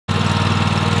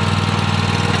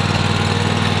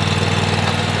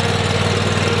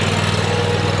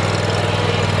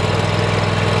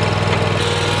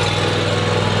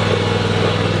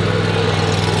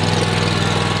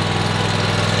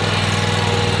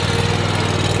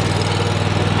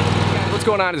What's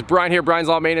going on? It's Brian here, Brian's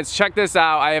Law Maintenance. Check this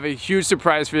out. I have a huge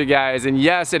surprise for you guys. And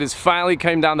yes, it has finally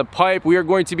come down the pipe. We are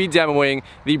going to be demoing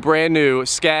the brand new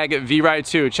Scag V Ride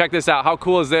 2. Check this out. How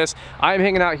cool is this? I'm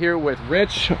hanging out here with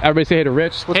Rich. Everybody say hey to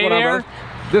Rich. What's going on, brother?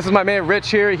 This is my man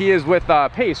Rich here. He is with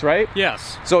Pace, right?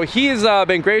 Yes. So he's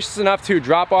been gracious enough to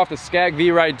drop off the Scag V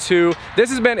Ride 2. This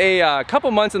has been a couple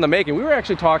months in the making. We were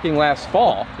actually talking last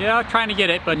fall. Yeah, trying to get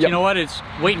it, but you know what? It's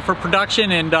waiting for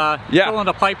production and filling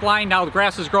the pipeline. Now the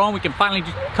grass is growing. We can finally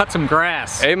cut some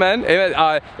grass. Amen.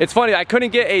 Amen. It's funny, I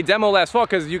couldn't get a demo last fall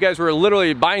because you guys were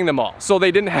literally buying them all. So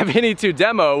they didn't have any to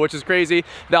demo, which is crazy.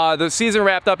 The season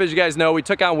wrapped up, as you guys know. We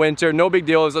took on winter. No big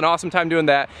deal. It was an awesome time doing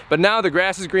that. But now the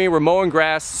grass is green. We're mowing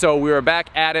grass. So we are back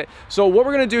at it. So what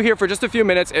we're going to do here for just a few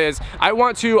minutes is I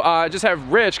want to just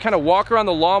have Rich kind of walk around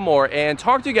the lawnmower and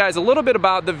talk to you guys a little bit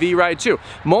about the V Ride 2.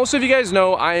 Most of you guys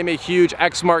know I am a huge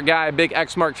Exmark guy, big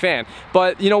Exmark fan.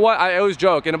 But you know what? I always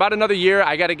joke. In about another year,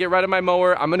 I got to get rid of my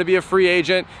mower. I'm going to be a free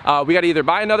agent. We got to either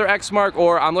buy another Exmark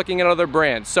or I'm looking at other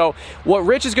brands. So what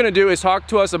Rich is going to do is talk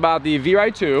to us about the V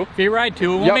Ride 2. V Ride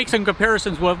 2. We'll make some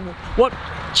comparisons with what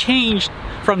changed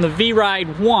from the V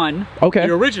Ride 1,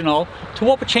 the original, to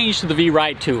what changed to the V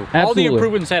Ride 2. Absolutely. All the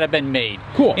improvements that have been made.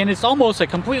 Cool. And it's almost a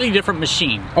completely different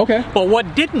machine. Okay. But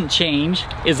what didn't change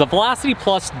is the Velocity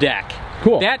Plus deck.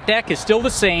 Cool. That deck is still the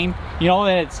same, you know,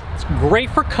 and it's great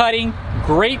for cutting,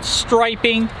 great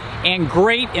striping, and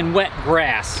great in wet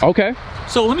grass. Okay.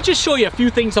 So let me just show you a few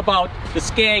things about the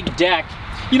Scag deck.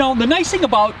 You know, the nice thing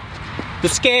about the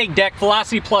Scag deck,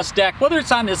 Velocity Plus deck, whether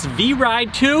it's on this V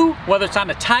Ride 2, whether it's on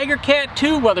the Tiger Cat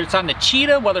 2, whether it's on the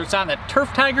Cheetah, whether it's on the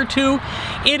Turf Tiger 2,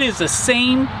 it is the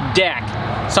same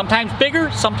deck. Sometimes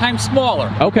bigger, sometimes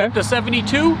smaller. Okay. Up to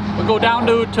 72, we'll go down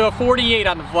to 48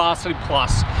 on the Velocity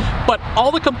Plus. But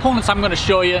all the components I'm going to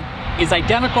show you is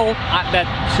identical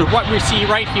to what we see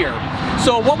right here.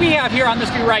 So what we have here on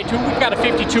this V Ride 2, we've got a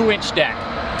 52-inch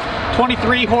deck.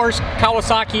 23 horse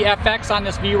Kawasaki FX on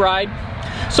this V Ride.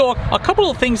 So a couple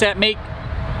of things that make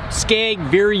Scag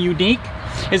very unique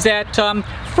is that,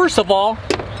 first of all,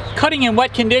 cutting in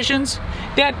wet conditions,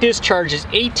 that discharge is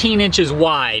 18 inches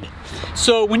wide.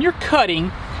 So when you're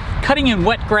cutting in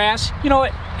wet grass, you know,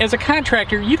 as a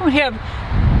contractor, you don't have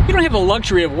the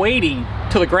luxury of waiting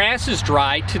till the grass is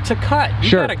dry to cut.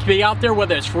 You gotta be out there,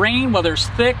 whether it's rain, whether it's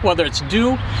thick, whether it's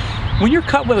dew. When you're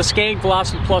cut with a Scag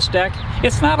Velocity Plus deck,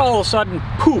 it's not all of a sudden,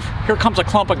 poof, here comes a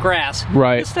clump of grass.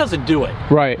 Right. This doesn't do it.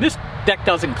 Right. This deck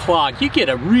doesn't clog. You get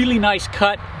a really nice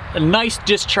cut, a nice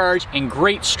discharge, and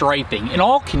great striping in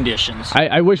all conditions.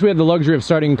 I wish we had the luxury of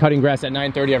starting cutting grass at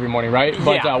 9:30 every morning, right?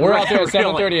 But we're out there at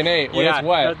 7:30 and 8 when it's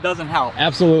wet. That doesn't help.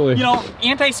 Absolutely. You know,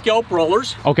 anti-scalp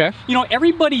rollers. Okay. You know,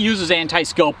 everybody uses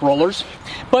anti-scalp rollers,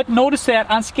 but notice that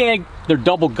on Scag, they're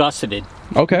double gusseted.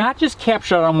 Okay. Not just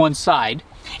captured on one side.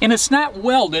 And it's not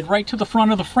welded right to the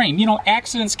front of the frame. You know,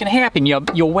 accidents can happen.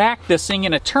 You'll whack this thing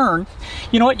in a turn.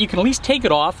 You know what? You can at least take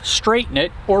it off, straighten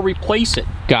it, or replace it.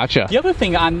 Gotcha. The other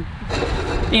thing on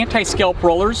anti-scalp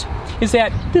rollers is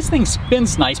that this thing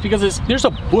spins nice because there's a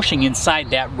bushing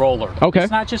inside that roller. Okay.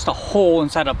 It's not just a hole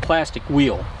inside a plastic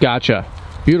wheel. Gotcha.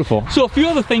 Beautiful. So a few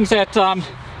other things that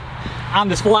on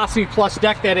this Velocity Plus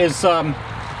deck that is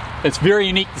it's very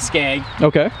unique to Scag.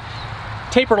 Okay.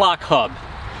 Taper lock hub.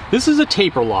 This is a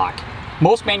taper lock.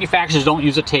 Most manufacturers don't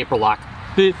use a taper lock.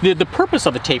 The purpose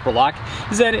of a taper lock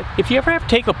is that if you ever have to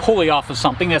take a pulley off of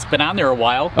something that's been on there a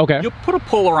while, you put a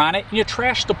puller on it and you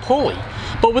trash the pulley.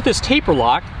 But with this taper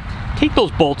lock, take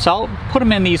those bolts out, put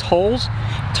them in these holes,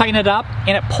 tighten it up,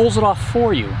 and it pulls it off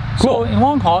for you. Cool. So in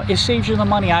long haul, it saves you the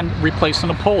money on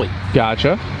replacing a pulley.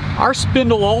 Gotcha. Our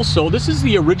spindle also, this is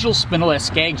the original spindle that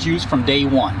Scag's used from day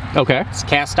one. Okay. It's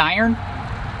cast iron.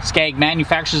 Scag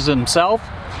manufactures it himself.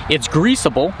 It's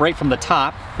greasable right from the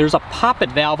top. There's a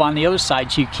poppet valve on the other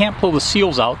side, so you can't pull the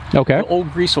seals out. Okay. The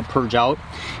old grease will purge out.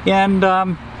 And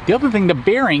the other thing, the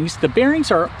bearings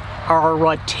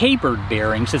are tapered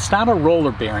bearings. It's not a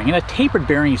roller bearing. And a tapered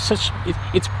bearing is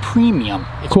it's premium.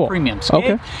 It's premium.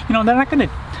 Scag, you know, they're not going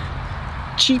to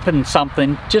cheapen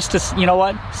something just to, you know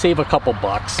what, save a couple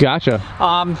bucks. Gotcha.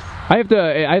 I have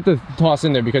to toss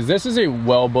in there because this is a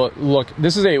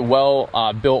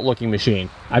well-built looking machine.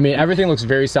 I mean, everything looks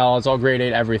very solid. It's all grade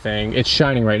 8, everything. It's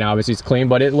shining right now. Obviously, it's clean,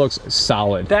 but it looks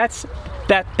solid. That's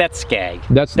Scag.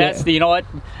 That's you know what?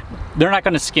 They're not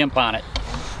going to skimp on it.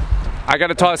 I got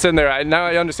to toss in there. Now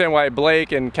I understand why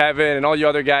Blake and Kevin and all you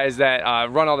other guys that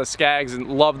run all the Scags and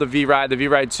love the V Ride, the V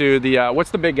Ride 2, the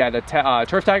what's the big guy, the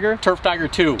Turf Tiger? Turf Tiger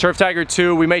 2. Turf Tiger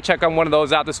 2. We may check on one of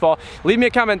those out this fall. Leave me a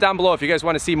comment down below if you guys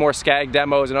want to see more Scag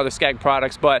demos and other Scag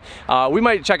products, but we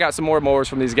might check out some more mowers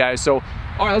from these guys. So,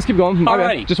 all right, let's keep going.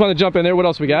 Alrighty. Just want to jump in there. What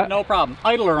else we got? No problem.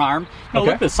 Idler arm. Now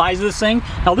look at the size of this thing.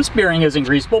 Now this bearing is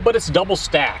greasable, but it's double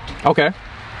stacked. Okay.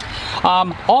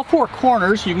 All four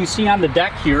corners you can see on the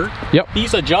deck here. Yep.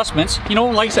 These adjustments, you know,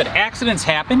 like I said, accidents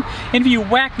happen, and if you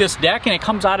whack this deck and it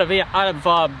comes out of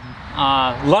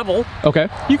level, okay,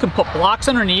 you can put blocks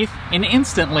underneath and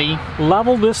instantly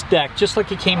level this deck just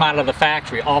like it came out of the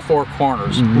factory. All four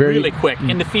corners, really quick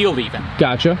in the field even.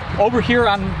 Gotcha. Over here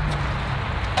on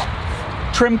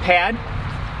trim pad,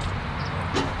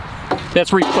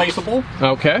 that's replaceable.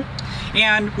 Okay.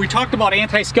 And we talked about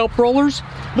anti-scalp rollers.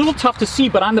 A little tough to see,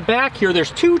 but on the back here,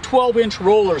 there's two 12-inch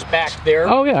rollers back there.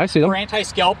 Oh yeah, I see them. For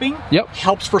anti-scalping. Yep.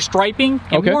 Helps for striping.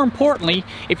 And more importantly,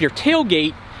 if your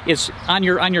tailgate is on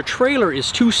your trailer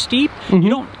is too steep, you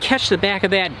don't catch the back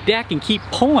of that deck and keep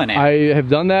pulling it. I have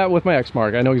done that with my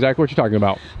Exmark. I know exactly what you're talking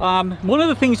about. One of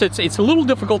the things that's it's a little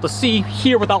difficult to see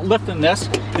here without lifting this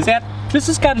is that this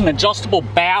has got an adjustable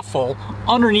baffle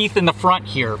underneath in the front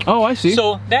here. Oh, I see.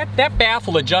 So that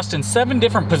baffle adjusts in 7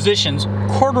 different positions,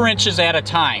 1/4 inches at a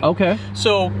time. Okay.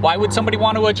 So why would somebody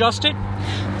want to adjust it?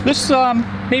 This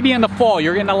maybe in the fall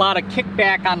you're getting a lot of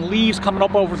kickback on leaves coming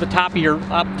up over the top of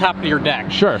your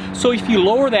deck. Sure. So if you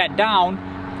lower that down,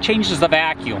 changes the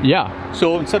vacuum. Yeah.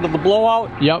 So instead of the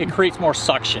blowout, it creates more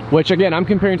suction. Which again, I'm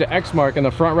comparing to Exmark in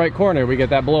the front right corner. We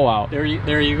get that blowout. There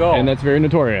you go. And that's very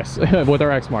notorious with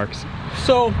our Exmarks.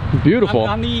 So beautiful.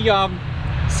 On the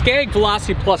Scag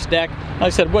Velocity Plus deck, like I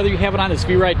said, whether you have it on this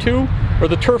V Ride 2 or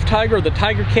the Turf Tiger or the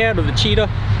Tiger Cat or the Cheetah,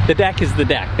 the deck is the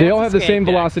deck. They all have the same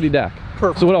velocity deck.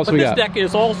 Perfect. So what else we got? This deck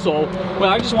is also, well,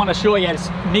 I just want to show you, it's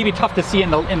maybe tough to see in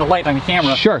the light on the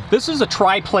camera. Sure. This is a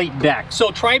tri-plate deck.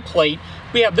 So tri-plate,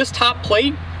 we have this top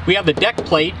plate, we have the deck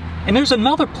plate, and there's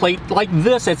another plate like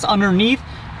this that's underneath,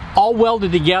 all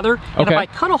welded together. And if I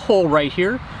cut a hole right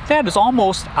here, that is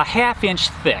almost a 1/2 inch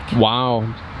thick. Wow.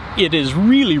 It is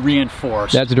really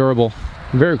reinforced. That's durable.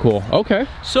 Very cool. Okay.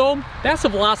 So that's the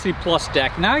Velocity Plus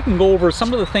deck. Now I can go over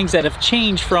some of the things that have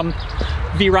changed from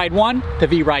V Ride 1 to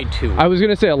V Ride 2. I was going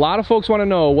to say, a lot of folks want to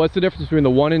know what's the difference between the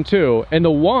 1 and 2. And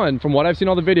the 1, from what I've seen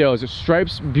all the videos, it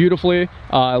stripes beautifully.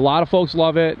 A lot of folks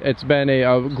love it. It's been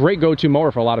a great go-to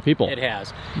mower for a lot of people. It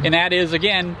has. And that is,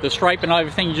 again, the stripe and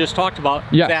everything you just talked about,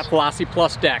 that Velocity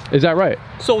Plus deck. Is that right?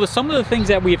 So some of the things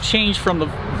that we have changed from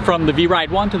the V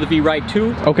Ride 1 to the V Ride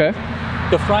 2. Okay.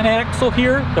 The front axle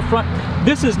here,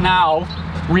 this is now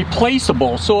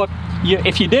replaceable. So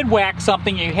if you did whack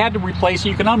something, you had to replace it,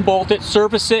 you can unbolt it,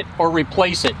 service it, or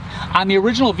replace it. On the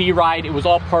original V Ride, it was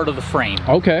all part of the frame.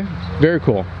 Okay, very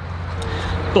cool.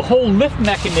 The whole lift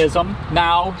mechanism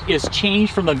now is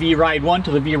changed from the V Ride 1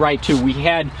 to the V Ride 2. We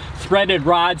had threaded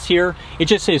rods here. It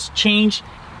just has changed,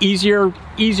 easier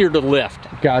to lift.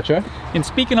 Gotcha. And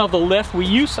speaking of the lift, we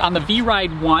used on the V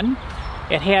Ride 1,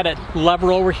 it had a lever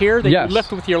over here that you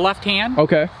lift with your left hand.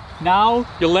 Okay. Now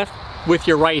you lift with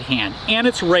your right hand, and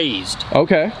it's raised.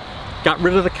 Okay. Got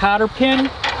rid of the cotter pin.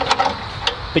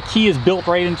 The key is built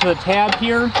right into the tab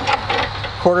here.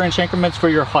 1/4 inch increments for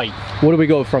your height. What do we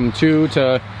go from 2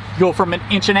 to? Go from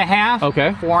 1.5 inches.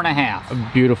 Okay.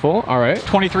 4.5. Beautiful. All right.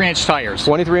 23-inch tires.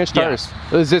 23-inch tires.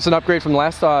 Yes. Is this an upgrade from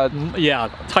last? Yeah.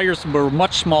 Tires were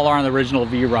much smaller on the original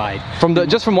V Ride.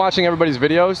 Just from watching everybody's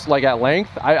videos, like at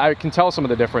length, I can tell some of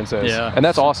the differences. Yeah. And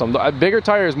that's awesome. Bigger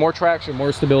tires, more traction,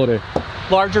 more stability.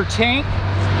 Larger tank,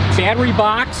 battery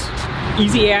box,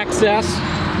 easy access.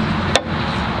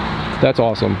 That's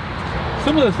awesome.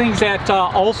 Some of the things that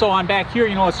also on back here,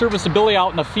 you know, serviceability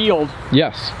out in the field.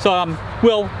 Yes. So,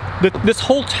 well, this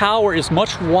whole tower is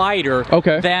much wider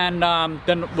than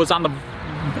was on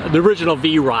the original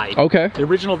V Ride. Okay. The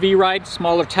original V Ride,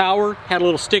 smaller tower, had a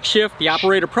little stick shift. The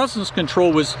operator presence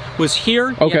control was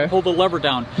here. Okay. You had to hold the lever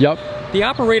down. Yep. The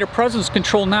operator presence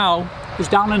control now is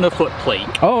down in the foot plate.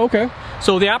 Oh, okay.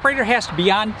 So the operator has to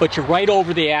be on, but you're right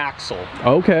over the axle.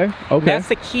 Okay, okay. That's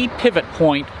the key pivot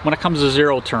point when it comes to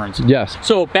 0 turns. Yes.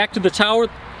 So back to the tower,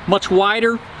 much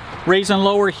wider, raise and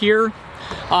lower here.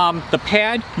 The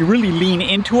pad, you really lean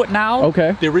into it now.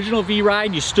 Okay. The original V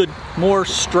Ride, you stood more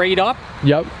straight up.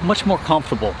 Yep. Much more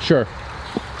comfortable. Sure.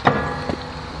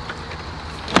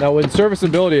 Now, when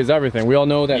serviceability is everything, we all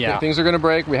know that things are going to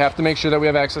break. We have to make sure that we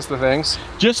have access to things.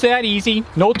 Just that easy.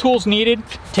 No tools needed.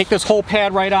 Take this whole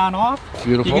pad right on off.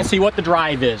 Beautiful. You can see what the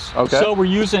drive is. Okay. So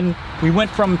we went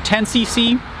from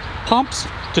 10cc pumps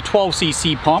to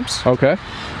 12cc pumps. Okay.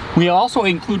 We also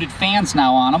included fans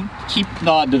now on them, keep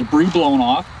the debris blown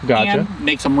off, and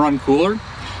makes them run cooler.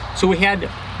 So we had,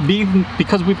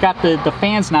 because we've got the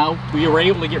fans now, we were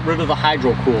able to get rid of the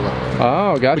hydro cooler.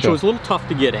 Oh, gotcha. Which was a little tough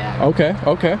to get at. Okay,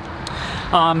 okay.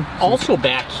 Also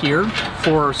back here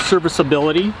for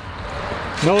serviceability,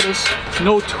 notice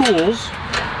no tools.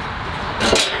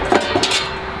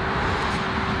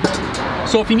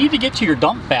 So if you need to get to your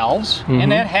dump valves,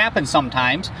 and that happens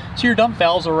sometimes, so your dump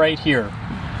valves are right here.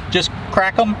 Just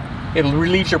crack them, it'll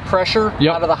relieve your pressure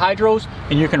out of the hydros,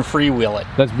 and you can freewheel it.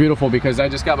 That's beautiful, because I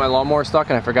just got my lawnmower stuck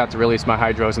and I forgot to release my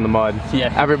hydros in the mud.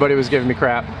 Yeah. Everybody was giving me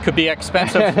crap. Could be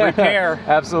expensive repair.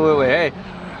 Absolutely. Hey,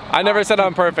 I never said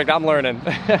I'm perfect, I'm learning.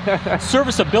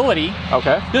 Serviceability.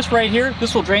 Okay. This right here,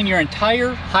 this will drain your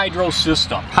entire hydro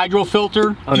system. Hydro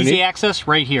filter, easy access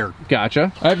right here.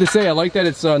 Gotcha. I have to say, I like that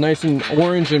it's nice and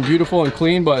orange and beautiful and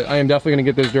clean, but I am definitely gonna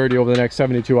get this dirty over the next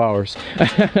 72 hours.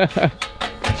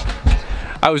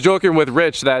 I was joking with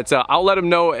Rich that I'll let him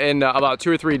know in about 2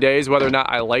 or 3 days whether or not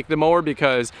I like the mower,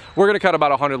 because we're gonna cut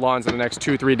about 100 lawns in the next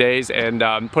 2-3 days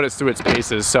and put it through its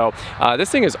paces. So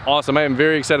this thing is awesome. I am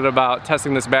very excited about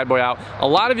testing this bad boy out. A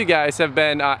lot of you guys have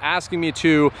been asking me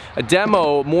to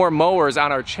demo more mowers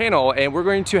on our channel, and we're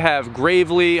going to have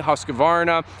Gravely,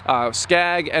 Husqvarna,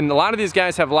 Scag, and a lot of these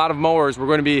guys have a lot of mowers we're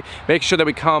going to be making sure that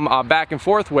we come back and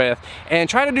forth with, and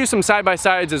try to do some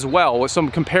side-by-sides as well with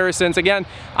some comparisons. Again,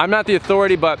 I'm not the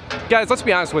authority, but guys, let's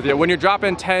be honest with you. When you're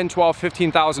dropping $10,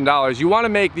 $12, $15,000, you want to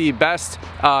make the best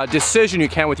decision you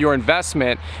can with your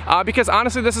investment, because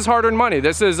honestly, this is hard-earned money.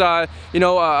 This is, you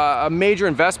know, a major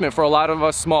investment for a lot of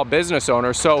us small business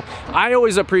owners. So I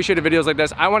always appreciate videos like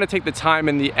this. I want to take the time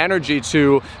and the energy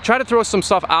to try to throw some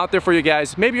stuff out there for you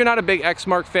guys. Maybe you're not a big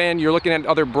Exmark fan, you're looking at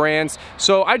other brands.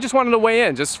 So I just wanted to weigh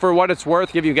in, just for what it's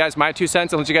worth, give you guys my 2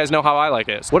 cents and let you guys know how I like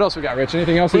it. What else we got, Rich?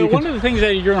 Anything else? Well, one of the things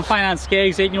that you're gonna find on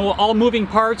Scag is that, you know, all moving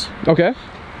parts. Okay.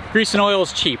 Grease and oil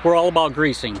is cheap. We're all about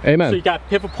greasing. Amen. So you got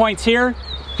pivot points here,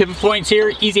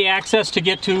 easy access to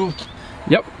get to.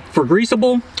 Yep. For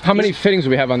greasable. How many fittings do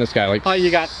we have on this guy? Like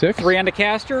you got 6? 3 on the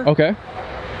caster. Okay.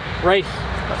 Right.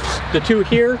 The 2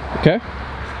 here. Okay.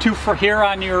 2 for here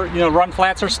on your, you know, run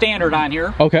flats are standard on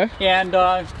here. Okay. And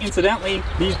incidentally,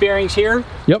 these bearings here.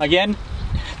 Yep. Again,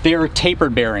 they're a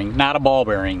tapered bearing, not a ball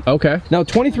bearing. Okay. Now,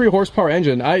 23 horsepower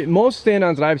engine. Most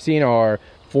stand-ons that I've seen are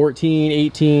 14,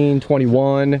 18,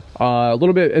 21. A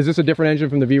little bit, is this a different engine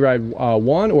from the V Ride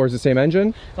 1, or is it the same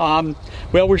engine?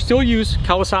 Well, we still use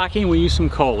Kawasaki, and we use some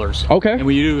Kohlers. Okay. And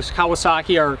we use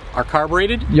Kawasaki are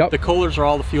carbureted. Yep. The Kohlers are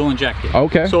all the fuel injected.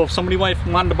 Okay. So if somebody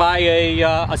wanted to buy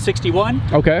a 61,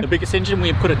 okay, the biggest engine,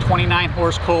 we put a 29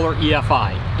 horse Kohler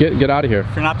EFI. Get out of here.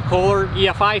 If you're not the Kohler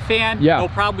EFI fan, yeah, no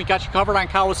problem. We got you covered on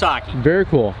Kawasaki. Very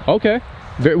cool. Okay.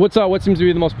 What seems to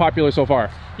be the most popular so far?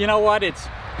 You know what? It's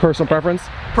personal preference?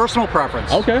 Personal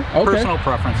preference. Okay, okay. Personal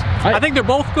preference. I think they're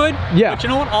both good. Yeah. But you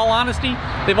know what? All honesty,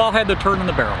 they've all had their turn in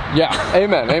the barrel. Yeah,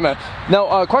 amen, amen. Now,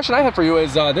 a question I have for you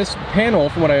is this panel,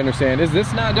 from what I understand, is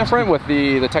this not different with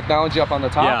the technology up on the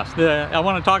top? Yes, I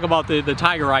want to talk about the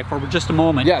Tiger Eye for just a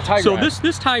moment. Yeah, Tiger Eye. So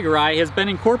this Tiger Eye has been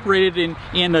incorporated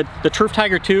in the Turf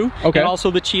Tiger 2, okay, and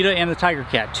also the Cheetah and the Tiger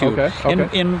Cat 2. Okay,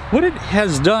 okay. And what it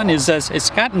has done is it's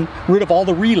gotten rid of all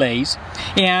the relays,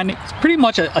 and it's pretty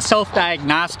much a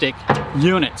self-diagnostic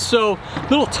unit. So a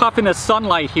little tough in the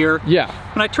sunlight here. Yeah.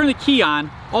 When I turn the key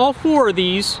on, all 4 of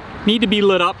these need to be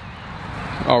lit up.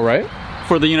 All right.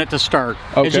 For the unit to start.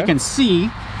 Okay. As you can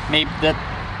see, maybe that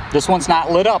this one's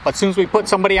not lit up, but as soon as we put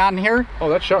somebody on here, oh,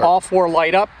 that's sharp, all 4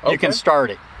 light up, okay, you can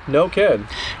start it. No kid.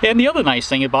 And the other nice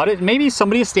thing about it, maybe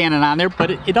somebody is standing on there,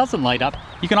 but it doesn't light up.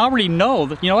 You can already know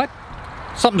that, you know what,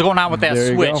 something's going on with that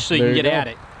switch, so you can get at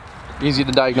it. Easy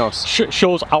to diagnose.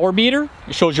 Shows hour meter,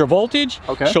 it shows your voltage,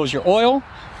 okay, shows your oil.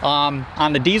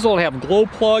 On the diesel, it have glow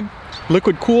plug,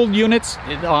 liquid cooled units.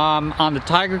 On the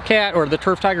Tiger Cat or the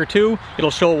Turf Tiger 2, it'll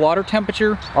show water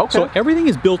temperature. Okay. So everything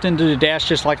is built into the dash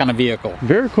just like on a vehicle.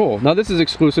 Very cool. Now this is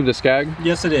exclusive to Scag?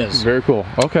 Yes, it is. Very cool.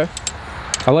 Okay.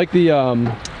 I like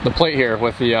the plate here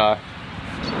with the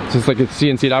just like it's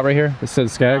CNC'd out right here. It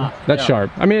says Scag. That's sharp.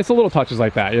 I mean, it's a little touches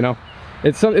like that, you know.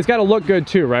 It's got to look good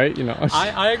too, right? You know.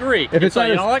 I agree. If it's not,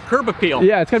 you know, like curb appeal.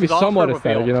 Yeah, it's got to be somewhat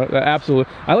aesthetic, you know.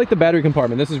 Absolutely. I like the battery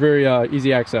compartment. This is very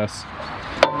easy access.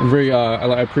 Very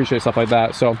I appreciate stuff like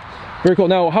that. So very cool.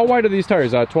 Now, how wide are these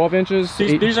tires? 12 inches?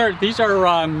 These are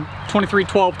 23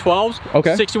 12 12s.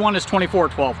 Okay. 61 is 24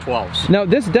 12 12s. Now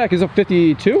this deck is a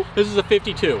 52? This is a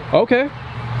 52. Okay.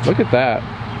 Look at that.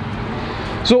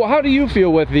 So how do you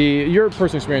feel with your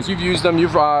personal experience? You've used them,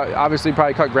 you've obviously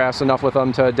probably cut grass enough with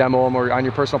them to demo them or on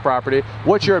your personal property.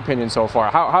 What's your opinion so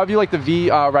far? How have you liked the V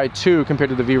Ride 2 compared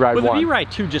to the V Ride 1? Well, the V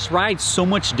Ride 2 just rides so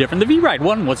much different. The V Ride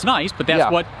 1 was nice, but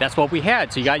that's what we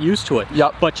had, so you got used to it.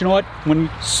 Yep. But you know what?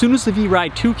 As soon as the V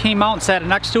Ride 2 came out and sat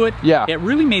next to it, it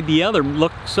really made the other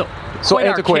look so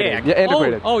antiquated. Archaic. Yeah,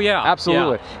 antiquated. Oh yeah.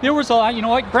 Absolutely. Yeah. There was a lot, you know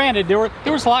what, granted, there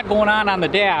was a lot going on the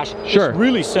dash. Sure. It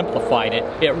really simplified it.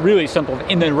 It really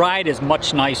simplified, and the ride is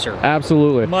much nicer.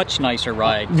 Absolutely. Much nicer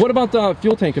ride. What about the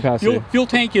fuel tank capacity? Fuel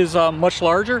tank is much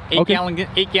larger, 8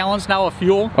 gallons now of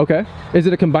fuel. Okay. Is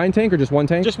it a combined tank or just one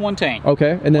tank? Just one tank.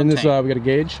 Okay. And then we got a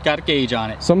gauge? Got a gauge on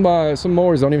it. Some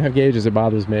mowers don't even have gauges. It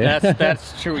bothers me.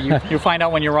 That's true. You find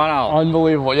out when you run out.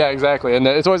 Unbelievable. Yeah, exactly. And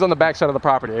it's always on the back side of the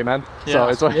property, amen?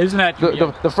 Yeah. So isn't that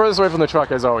the furthest away from the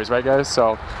truck as always, right guys?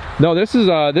 So no, this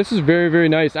is very, very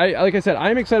nice. Like I said,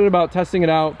 I'm excited about testing it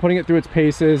out, putting it through its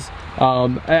paces.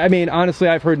 I mean, honestly,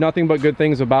 I've heard nothing but good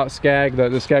things about Scag,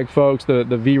 the Scag folks, the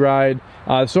V Ride.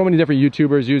 So many different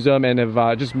YouTubers use them and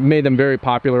have just made them very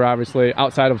popular, obviously,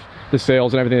 outside of the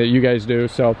sales and everything that you guys do.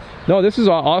 So no, this is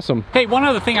awesome. Hey, one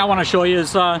other thing I want to show you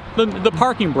is the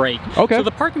parking brake. Okay. So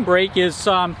the parking brake is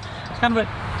kind of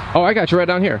a... Oh, I got you right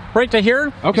down here. Right to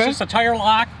here. Okay. It's just a tire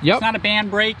lock. Yep. It's not a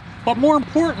band brake. But more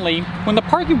importantly, when the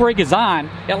parking brake is on,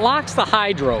 it locks the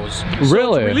hydros.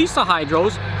 Really? So to release the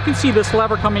hydros, you can see this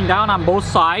lever coming down on both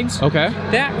sides. Okay.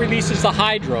 That releases the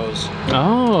hydros.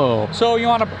 Oh. So you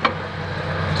want to...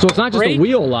 So it's not just a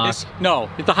wheel lock? No,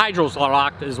 the hydros are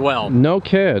locked as well. No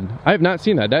kid. I have not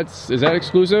seen that. Is that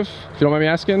exclusive? If you don't mind me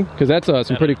asking, because that's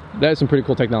some pretty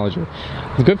cool technology.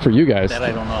 It's good for you guys. That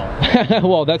I don't know.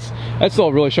 Well, that's still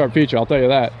a really sharp feature. I'll tell you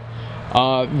that.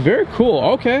 Very cool.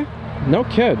 Okay. No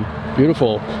kid.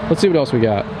 Beautiful. Let's see what else we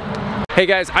got. Hey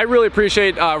guys, I really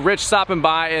appreciate Rich stopping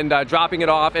by and dropping it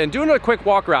off and doing a quick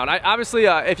walk around. Obviously,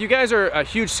 if you guys are a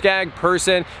huge Scag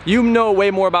person, you know way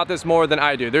more about this more than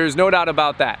I do. There's no doubt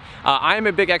about that. I am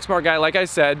a big Exmark guy, like I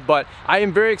said, but I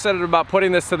am very excited about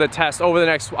putting this to the test over the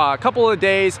next couple of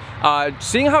days,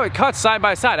 seeing how it cuts side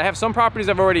by side. I have some properties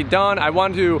I've already done. I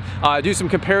want to do some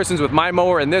comparisons with my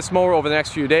mower and this mower over the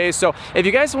next few days. So if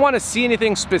you guys want to see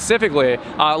anything specifically,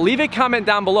 leave a comment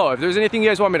down below. If there's anything you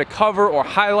guys want me to cover or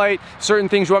highlight, certain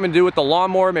things you want me to do with the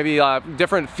lawnmower, maybe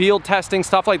different field testing,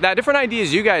 stuff like that, different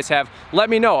ideas you guys have, let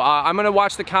me know. I'm gonna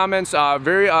watch the comments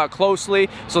very closely,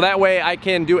 so that way I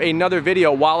can do another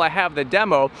video while I have the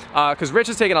demo, because Rich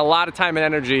has taken a lot of time and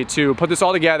energy to put this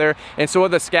all together, and so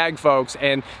have the Scag folks,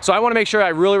 and so I want to make sure I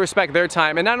really respect their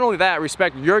time, and not only that,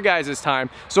 respect your guys'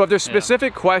 time. So if there's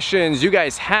specific questions you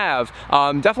guys have,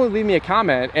 definitely leave me a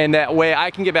comment, and that way I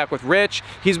can get back with Rich.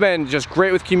 He's been just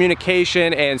great with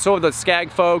communication, and so have the Scag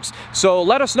folks. So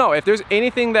let us know if there's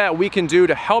anything that we can do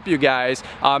to help you guys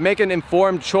make an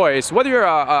informed choice. Whether you're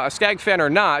a Scag fan or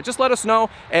not, just let us know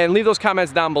and leave those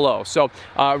comments down below. So,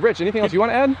 Rich, anything else you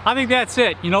want to add? I think that's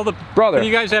it. You know, brother, for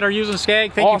you guys that are using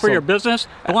Scag, thank you for your business.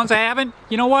 The ones that haven't,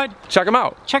 you know what? Check them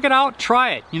out. Check it out.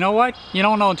 Try it. You know what? You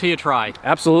don't know until you try.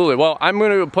 Absolutely. Well, I'm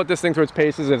going to put this thing through its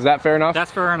paces. Is that fair enough?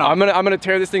 That's fair enough. I'm gonna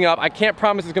tear this thing up. I can't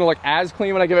promise it's going to look as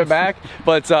clean when I give it back,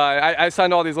 but I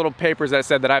signed all these little papers that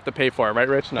said that I have to pay for it, right,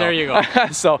 Rich? No. There you go.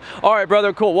 So, all right,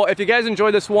 brother, cool. Well, if you guys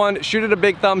enjoyed this one, shoot it a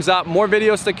big thumbs up. More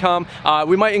videos to come.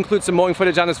 We might include some mowing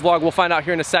footage on this vlog. We'll find out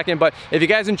here in a second, but if you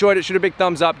guys enjoyed it, shoot a big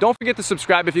thumbs up. Don't forget to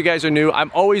subscribe if you guys are new.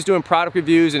 I'm always doing product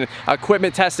reviews and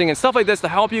equipment testing and stuff like this to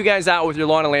help you guys out with your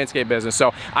lawn and landscape business.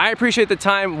 So I appreciate the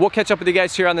time. We'll catch up with you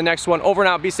guys here on the next one. Over and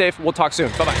out. Be safe. We'll talk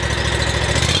soon. Bye-bye.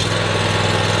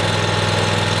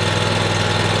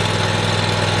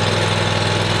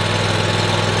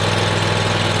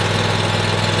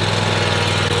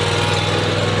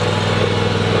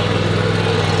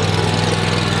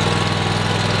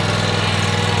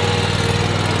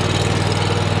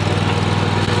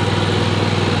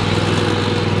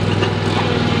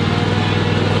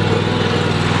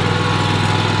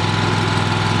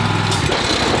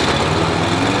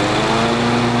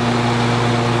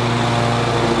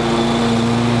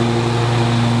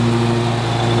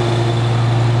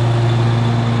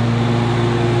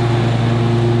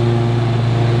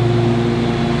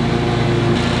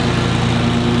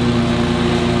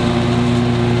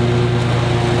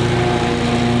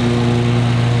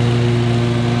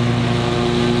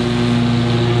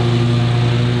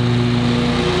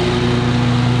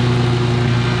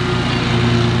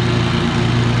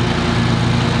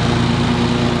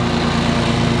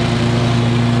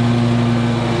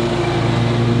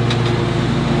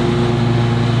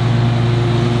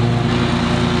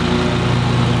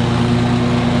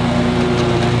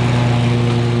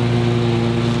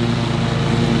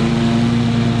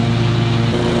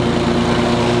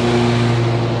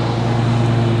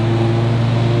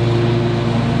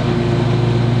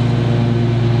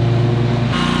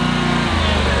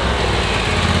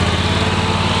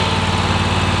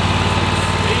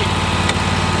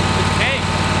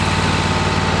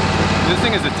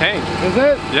 tank. Is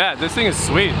it? Yeah, this thing is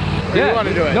sweet. Or you want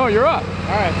to do it? No, you're up.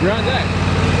 All right. You're on deck.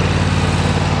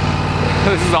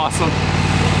 This is awesome.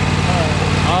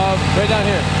 Right down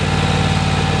here.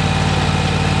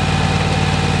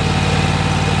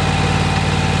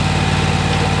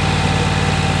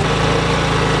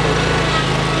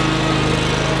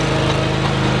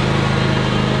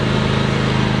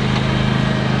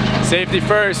 Safety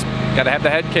first. Gotta have the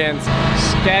head cans.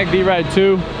 Scag V Ride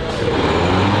 2.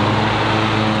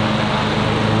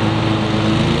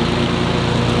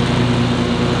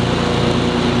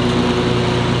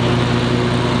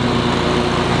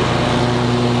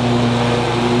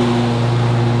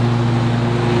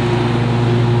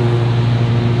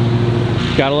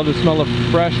 Gotta love the smell of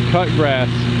fresh cut grass.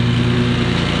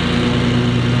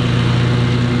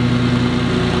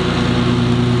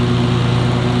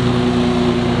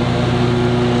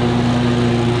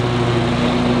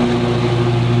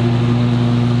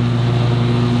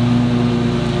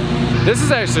 This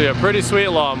is actually a pretty sweet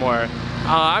lawnmower.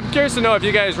 I'm curious to know if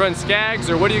you guys run Scags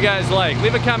or what do you guys like?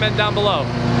 Leave a comment down below.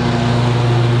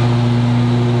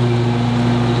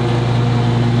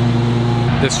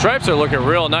 The stripes are looking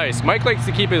real nice. Mike likes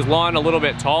to keep his lawn a little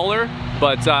bit taller,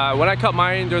 but when I cut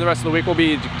mine during the rest of the week, we'll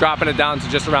be dropping it down to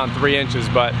just around 3 inches.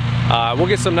 But we'll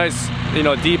get some nice, you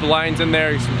know, deep lines in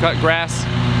there, some cut grass.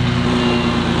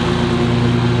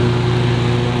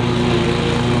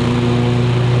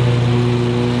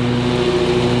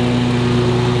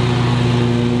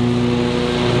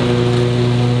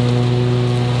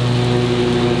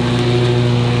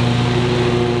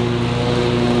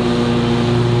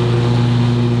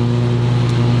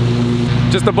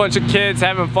 Just a bunch of kids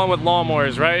having fun with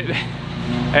lawnmowers, right?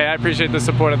 Hey, I appreciate the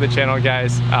support of the channel,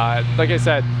 guys. Like I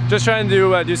said, just trying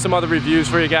to do some other reviews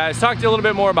for you guys. Talk to you a little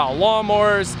bit more about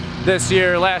lawnmowers this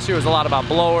year. Last year was a lot about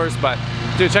blowers, but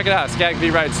dude, check it out, Scag V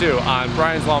Ride 2 on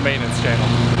Brian's Lawn Maintenance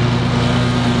channel.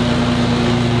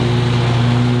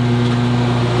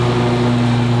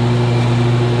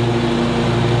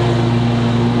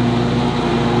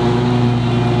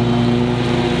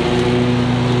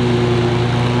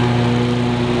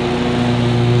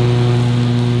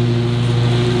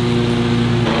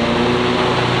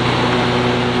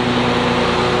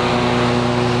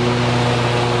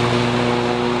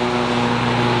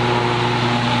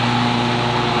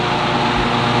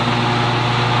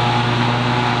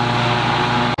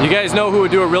 You guys know who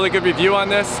would do a really good review on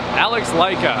this? Alex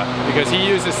Leica, because he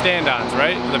uses stand-ons,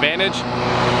 right? The Vantage. Do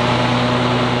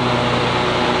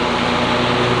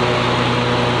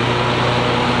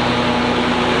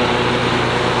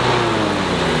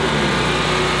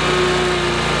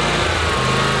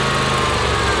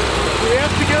we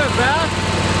have to give it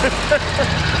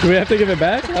back? Do we have to give it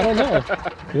back? I don't know.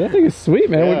 That thing is sweet,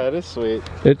 man. Yeah, it is sweet.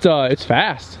 It's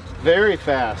fast. Very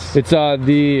fast. It's the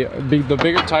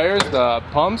bigger tires, the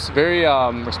pumps, very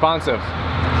responsive.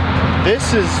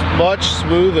 This is much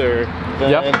smoother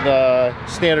than the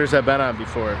standards I've been on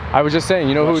before. I was just saying,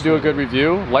 you know who would do a good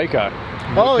review? Leica.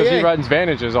 Oh yeah. Because he rides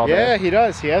Vantages all day. Yeah, he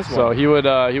does. He has one. So he would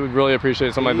really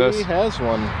appreciate something like this. He has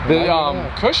one.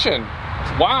 The cushion.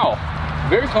 Wow.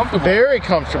 Very comfortable. Very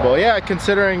comfortable, yeah,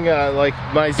 considering like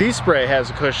my Z-Spray has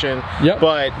a cushion,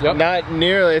 but not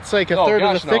nearly, it's like a third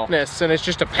of the thickness and it's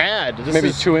just a pad. This maybe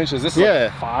is, 2 inches. This is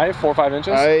like 4 or 5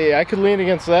 inches? I could lean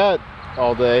against that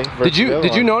all day. Did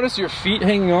you notice your feet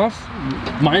hanging off?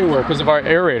 Mine were because of our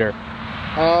aerator.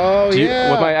 Oh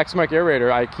yeah. With my Exmark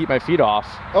aerator, I keep my feet off.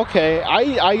 Okay,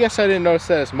 I guess I didn't notice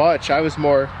that as much. I was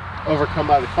more overcome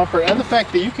by the comfort and the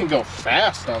fact that you can go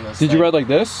fast on this Did you ride like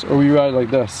this or were you ride like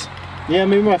this? Yeah,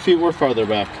 maybe my feet were farther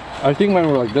back. I think mine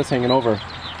were like this hanging over.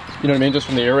 You know what I mean? Just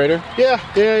from the aerator? Yeah.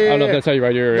 I don't know if that's how you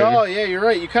ride your aerator. No, yeah, you're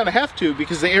right. You kind of have to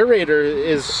because the aerator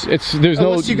is...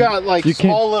 Unless you got like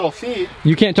small little feet.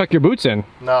 You can't tuck your boots in.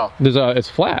 No. It's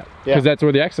flat. Because that's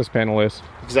where the access panel is.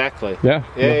 Exactly. Yeah.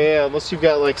 Yeah. Unless you've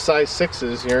got like size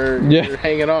 6s, you're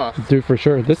hanging off. Dude, for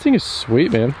sure. This thing is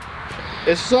sweet, man.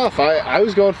 It's tough. I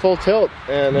was going full tilt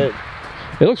and it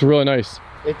looks really nice.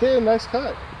 It did, nice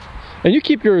cut. And you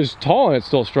keep yours tall and it's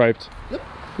still striped. Yep.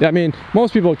 Yeah, I mean,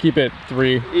 most people keep it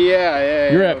 3.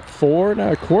 Yeah. You're at 4 and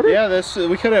a quarter? Yeah,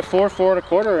 we could have 4 and a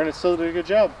quarter and it still did a good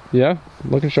job. Yeah,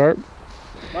 looking sharp.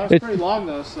 Mine was pretty long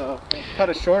though, so if I cut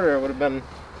it shorter, it would have been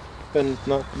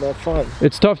not fun.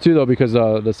 It's tough too though because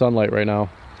the sunlight right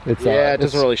now. It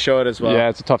doesn't really show it as well. Yeah,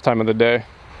 it's a tough time of the day.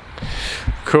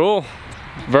 Cool.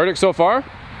 Verdict so far?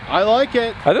 I like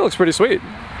it. I think it looks pretty sweet.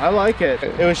 I like it.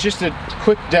 It was just a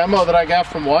quick demo that I got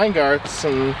from Weingarts,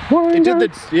 and it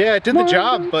did the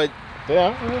job. But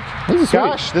yeah,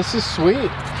 this is sweet.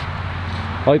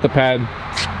 I like the pad.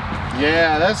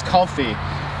 Yeah, that's comfy.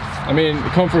 I mean,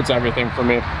 comfort's everything for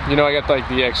me. You know, I got like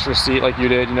the extra seat like you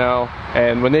did, you know,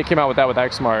 and when they came out with that with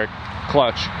Exmark,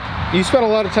 clutch. You spent a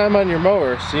lot of time on your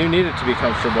mower, so you need it to be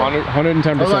comfortable.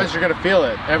 110%. Otherwise, you're gonna feel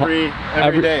it every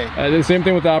day. The same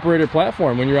thing with the operator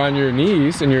platform. When you're on your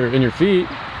knees and your feet,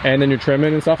 and then you're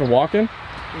trimming and stuff and walking,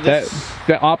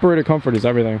 that operator comfort is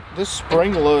everything. This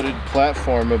spring-loaded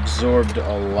platform absorbed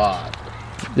a lot.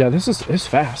 Yeah, it's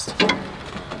fast.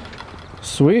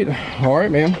 Sweet. All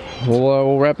right, man.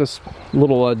 We'll wrap this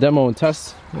little demo and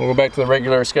test. We'll go back to the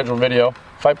regular scheduled video.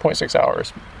 5.6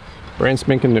 hours. Brand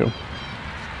spanking new.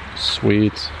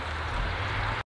 Sweet.